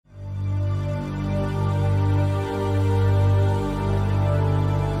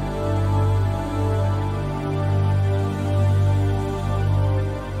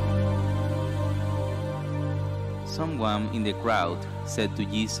Someone in the crowd said to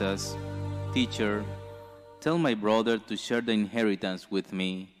Jesus, "Teacher, tell my brother to share the inheritance with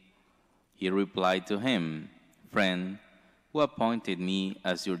me." He replied to him, "Friend, who appointed me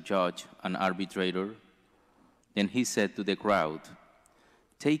as your judge and arbitrator?" Then he said to the crowd,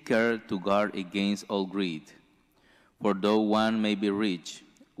 "Take care to guard against all greed, for though one may be rich,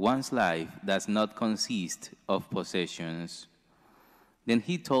 one's life does not consist of possessions." Then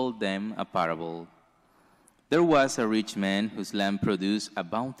he told them a parable. There was a rich man whose land produced a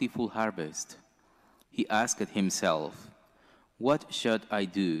bountiful harvest. He asked himself, "What should I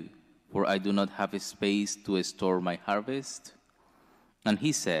do, for I do not have space to store my harvest?" And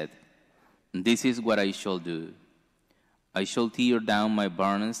he said, "This is what I shall do. I shall tear down my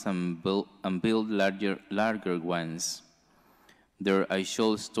barns and build larger ones. There I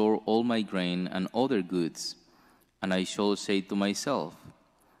shall store all my grain and other goods, and I shall say to myself,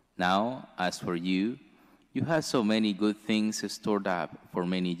 'Now, as for you, you have so many good things stored up for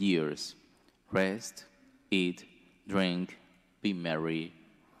many years. Rest, eat, drink, be merry.'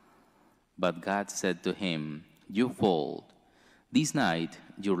 But God said to him, 'You fool, this night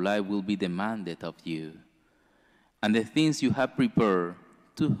your life will be demanded of you. And the things you have prepared,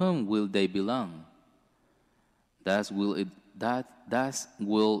 to whom will they belong? Thus will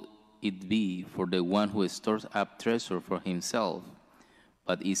it be for the one who stores up treasure for himself,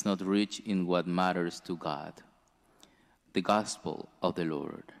 but is not rich in what matters to God.'" The Gospel of the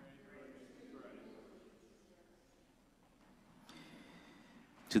Lord.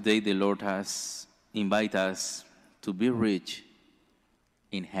 Today the Lord has invited us to be rich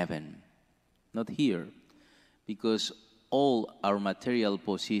in heaven, not here, because all our material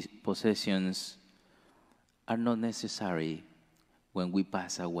possessions are not necessary when we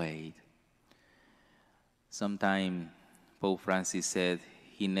pass away. Sometime Pope Francis said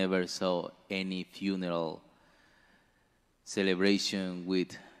he never saw any funeral celebration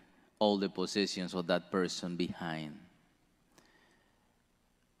with all the possessions of that person behind.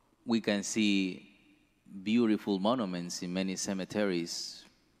 We can see beautiful monuments in many cemeteries,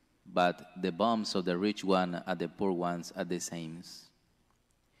 but the bombs of the rich one and the poor ones are the same.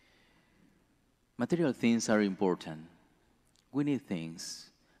 Material things are important. We need things.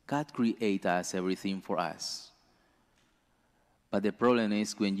 God created us, everything for us. But the problem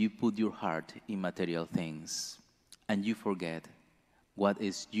is when you put your heart in material things and you forget what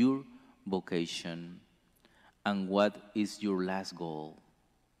is your vocation and what is your last goal.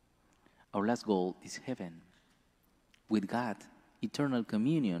 Our last goal is heaven with God, eternal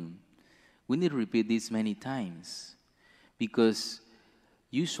communion. We need to repeat this many times because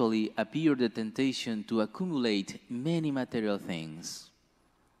usually appear the temptation to accumulate many material things.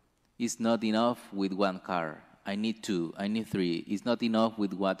 It's not enough with one car. I need two, I need three. It's not enough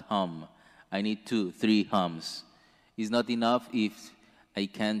with one home. I need 2, 3 homes. It's not enough if I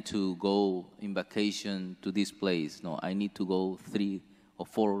can to go in vacation to this place. No, I need to go 3 or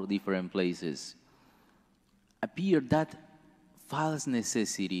 4 different places. Appear that false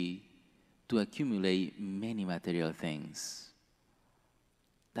necessity to accumulate many material things.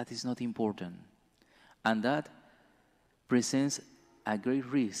 That is not important. And that presents a great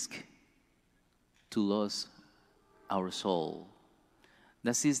risk to lose our soul.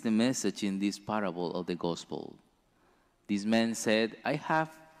 That is the message in this parable of the gospel. This man said, "I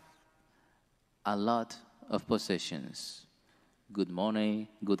have a lot of possessions, good money,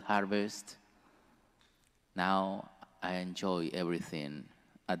 good harvest. Now I enjoy everything,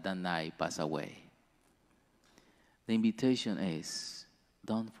 and that night pass away." The invitation is,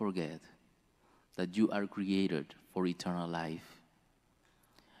 don't forget that you are created for eternal life.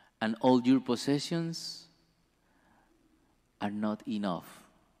 And all your possessions are not enough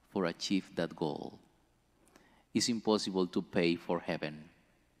for achieve that goal. It's impossible to pay for heaven.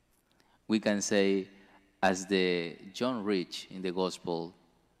 We can say, as the John rich in the gospel,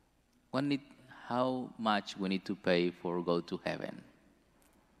 how much we need to pay for go to heaven.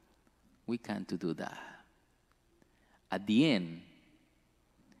 We can't do that. At the end,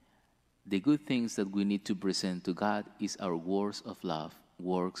 the good things that we need to present to God is our works of love,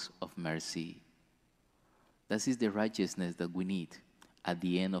 works of mercy. That is the righteousness that we need at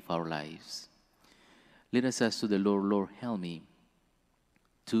the end of our lives. Let us ask to the Lord, "Lord, help me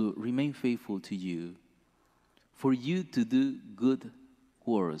to remain faithful to you, for you to do good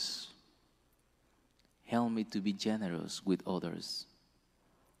works. Help me to be generous with others,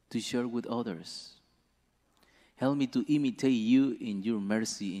 to share with others. Help me to imitate you in your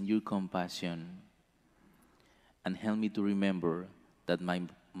mercy, in your compassion. And help me to remember that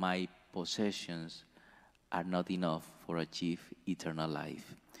my possessions are not enough for achieve eternal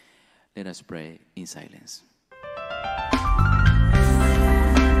life." Let us pray in silence.